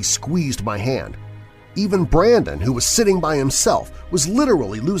too as he squeezed my hand. Even Brandon, who was sitting by himself, was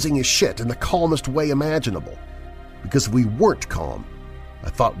literally losing his shit in the calmest way imaginable. Because if we weren't calm, I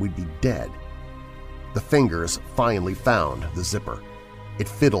thought we'd be dead. The fingers finally found the zipper. It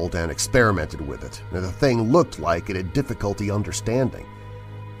fiddled and experimented with it, and the thing looked like it had difficulty understanding.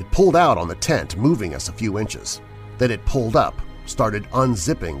 It pulled out on the tent, moving us a few inches. Then it pulled up, started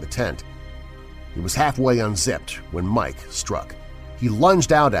unzipping the tent. It was halfway unzipped when Mike struck. He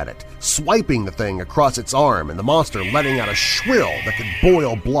lunged out at it, swiping the thing across its arm, and the monster letting out a shrill that could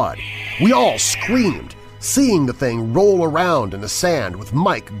boil blood. We all screamed, seeing the thing roll around in the sand with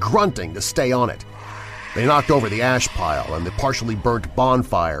Mike grunting to stay on it. They knocked over the ash pile, and the partially burnt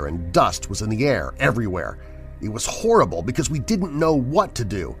bonfire and dust was in the air everywhere. It was horrible because we didn't know what to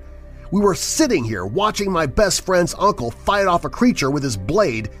do. We were sitting here watching my best friend's uncle fight off a creature with his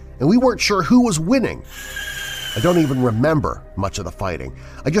blade, and we weren't sure who was winning. I don't even remember much of the fighting.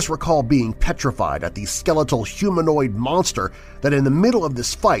 I just recall being petrified at the skeletal humanoid monster that in the middle of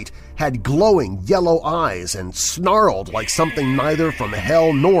this fight had glowing yellow eyes and snarled like something neither from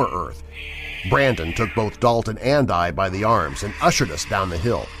hell nor earth. Brandon took both Dalton and I by the arms and ushered us down the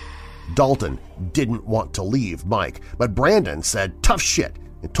hill. Dalton didn't want to leave Mike, but Brandon said tough shit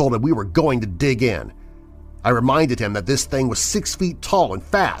and told him we were going to dig in. I reminded him that this thing was 6 feet tall and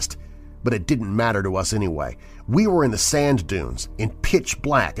fast, but it didn't matter to us anyway. We were in the sand dunes, in pitch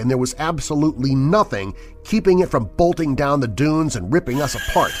black, and there was absolutely nothing keeping it from bolting down the dunes and ripping us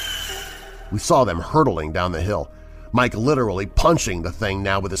apart. We saw them hurtling down the hill, Mike literally punching the thing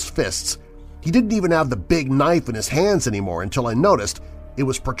now with his fists. He didn't even have the big knife in his hands anymore until I noticed it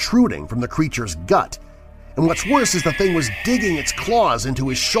was protruding from the creature's gut. And what's worse is the thing was digging its claws into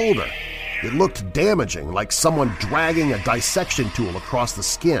his shoulder. It looked damaging, like someone dragging a dissection tool across the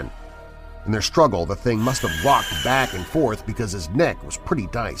skin. In their struggle, the thing must have rocked back and forth because his neck was pretty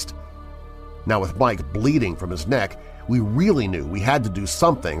diced. Now with Mike bleeding from his neck, we really knew we had to do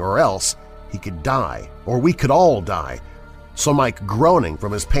something or else he could die, or we could all die. So Mike, groaning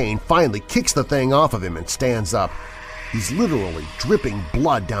from his pain, finally kicks the thing off of him and stands up. He's literally dripping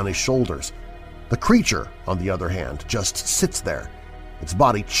blood down his shoulders. The creature, on the other hand, just sits there, its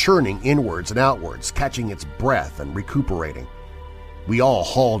body churning inwards and outwards, catching its breath and recuperating. We all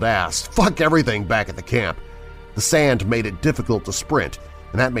hauled ass, fuck everything back at the camp. The sand made it difficult to sprint,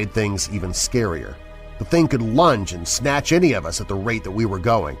 and that made things even scarier. The thing could lunge and snatch any of us at the rate that we were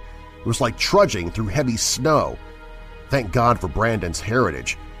going. It was like trudging through heavy snow. Thank God for Brandon's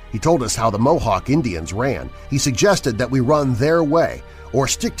heritage. He told us how the Mohawk Indians ran. He suggested that we run their way or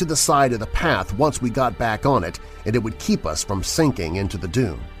stick to the side of the path once we got back on it, and it would keep us from sinking into the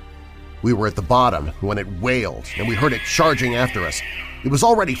dune. We were at the bottom when it wailed, and we heard it charging after us. It was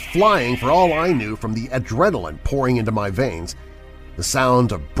already flying for all I knew from the adrenaline pouring into my veins. The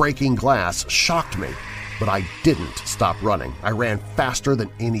sound of breaking glass shocked me, but I didn't stop running. I ran faster than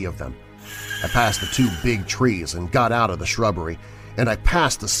any of them. I passed the 2 big trees and got out of the shrubbery, and I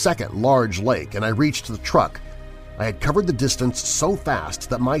passed the second large lake and I reached the truck. I had covered the distance so fast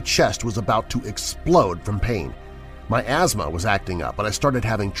that my chest was about to explode from pain. My asthma was acting up and I started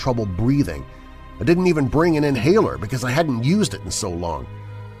having trouble breathing. I didn't even bring an inhaler because I hadn't used it in so long.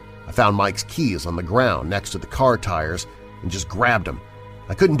 I found Mike's keys on the ground next to the car tires and just grabbed them.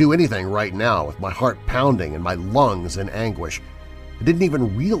 I couldn't do anything right now with my heart pounding and my lungs in anguish. I didn't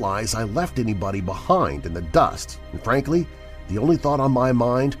even realize I left anybody behind in the dust, and frankly, the only thought on my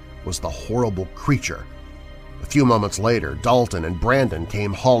mind was the horrible creature. A few moments later, Dalton and Brandon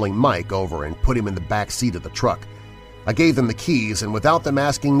came hauling Mike over and put him in the back seat of the truck. I gave them the keys and, without them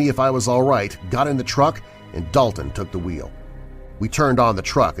asking me if I was all right, got in the truck and Dalton took the wheel. We turned on the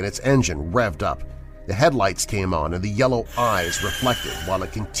truck and its engine revved up. The headlights came on and the yellow eyes reflected while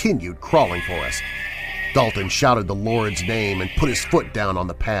it continued crawling for us. Dalton shouted the Lord's name and put his foot down on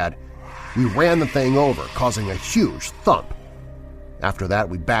the pad. We ran the thing over, causing a huge thump. After that,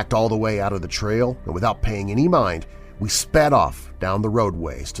 we backed all the way out of the trail, and without paying any mind, we sped off down the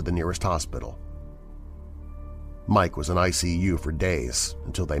roadways to the nearest hospital. Mike was in ICU for days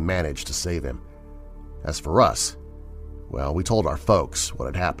until they managed to save him. As for us, well, we told our folks what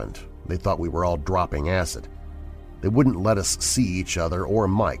had happened. They thought we were all dropping acid. They wouldn't let us see each other or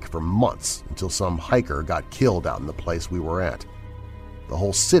Mike for months until some hiker got killed out in the place we were at. The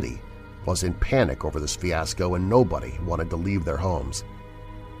whole city was in panic over this fiasco and nobody wanted to leave their homes.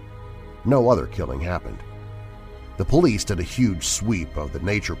 No other killing happened. The police did a huge sweep of the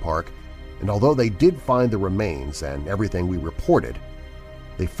nature park, and although they did find the remains and everything we reported,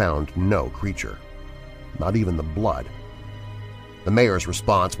 they found no creature, not even the blood. The mayor's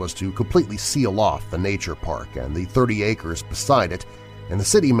response was to completely seal off the nature park and the 30 acres beside it, and the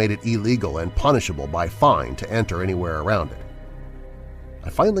city made it illegal and punishable by fine to enter anywhere around it. I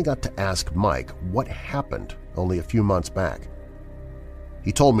finally got to ask Mike what happened only a few months back.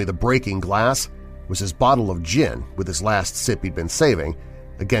 He told me the breaking glass was his bottle of gin with his last sip he'd been saving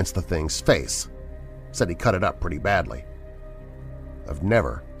against the thing's face. Said he cut it up pretty badly. I've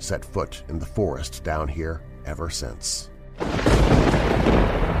never set foot in the forest down here ever since.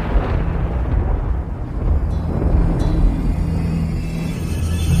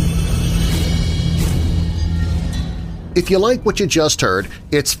 If you like what you just heard,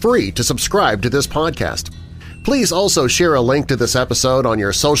 it's free to subscribe to this podcast. Please also share a link to this episode on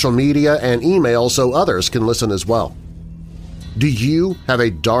your social media and email so others can listen as well. Do you have a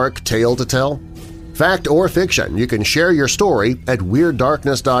dark tale to tell? Fact or fiction, you can share your story at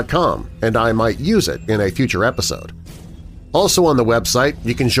WeirdDarkness.com, and I might use it in a future episode. Also on the website,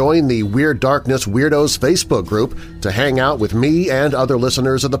 you can join the Weird Darkness Weirdos Facebook group to hang out with me and other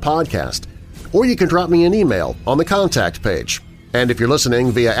listeners of the podcast. Or you can drop me an email on the contact page. And if you're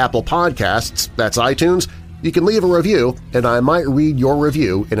listening via Apple Podcasts, that's iTunes, you can leave a review and I might read your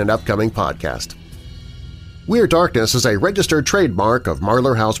review in an upcoming podcast. Weird Darkness is a registered trademark of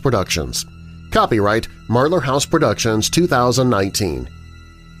Marlar House Productions. Copyright Marlar House Productions 2019.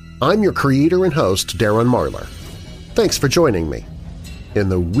 I'm your creator and host, Darren Marlar. Thanks for joining me in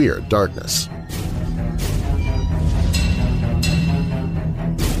the Weird Darkness.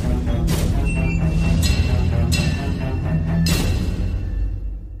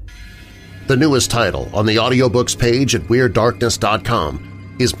 The newest title on the audiobooks page at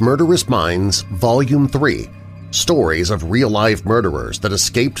WeirdDarkness.com is Murderous Minds Volume 3 – Stories of Real-Life Murderers That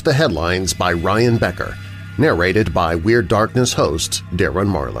Escaped the Headlines by Ryan Becker, narrated by Weird Darkness host Darren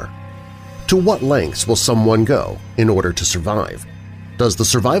Marlar. To what lengths will someone go in order to survive? Does the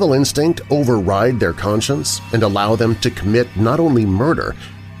survival instinct override their conscience and allow them to commit not only murder,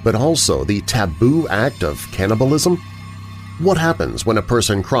 but also the taboo act of cannibalism? What happens when a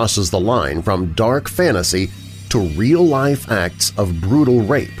person crosses the line from dark fantasy to real-life acts of brutal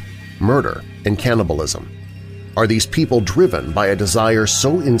rape, murder, and cannibalism? Are these people driven by a desire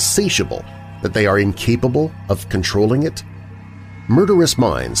so insatiable that they are incapable of controlling it? Murderous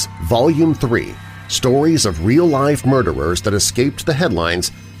Minds, Volume 3 – Stories of Real-Life Murderers That Escaped the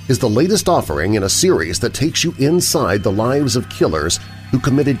Headlines is the latest offering in a series that takes you inside the lives of killers who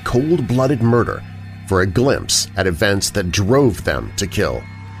committed cold-blooded murder for a glimpse at events that drove them to kill.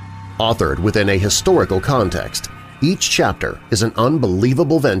 Authored within a historical context, each chapter is an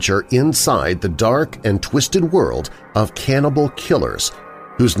unbelievable venture inside the dark and twisted world of cannibal killers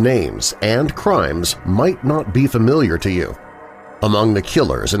whose names and crimes might not be familiar to you. Among the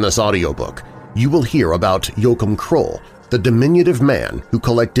killers in this audiobook, you will hear about Joachim Kroll, the diminutive man who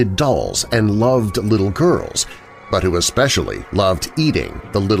collected dolls and loved little girls, but who especially loved eating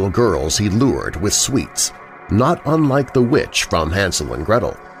the little girls he lured with sweets, not unlike the witch from Hansel and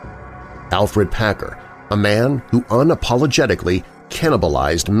Gretel. Alfred Packer, a man who unapologetically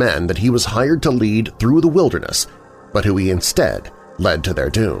cannibalized men that he was hired to lead through the wilderness, but who he instead led to their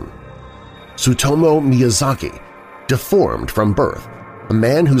doom. Tsutomu Miyazaki, deformed from birth, a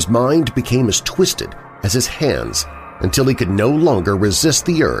man whose mind became as twisted as his hands until he could no longer resist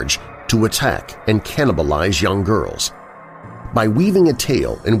the urge to attack and cannibalize young girls. By weaving a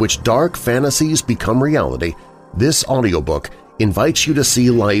tale in which dark fantasies become reality, this audiobook invites you to see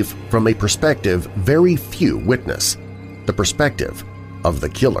life from a perspective very few witness, the perspective of the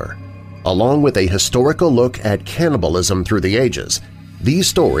killer. Along with a historical look at cannibalism through the ages, these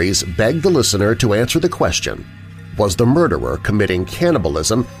stories beg the listener to answer the question, was the murderer committing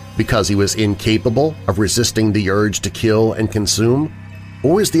cannibalism because he was incapable of resisting the urge to kill and consume?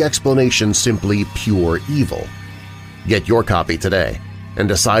 Or is the explanation simply pure evil? Get your copy today and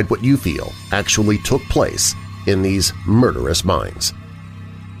decide what you feel actually took place in these murderous minds.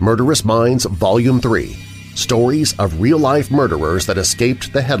 Murderous Minds Volume 3 – Stories of Real-Life Murderers That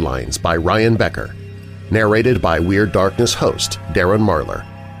Escaped the Headlines by Ryan Becker. Narrated by Weird Darkness host Darren Marlar.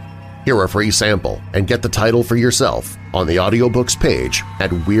 Hear a free sample and get the title for yourself on the audiobooks page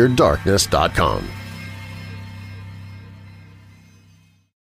at WeirdDarkness.com.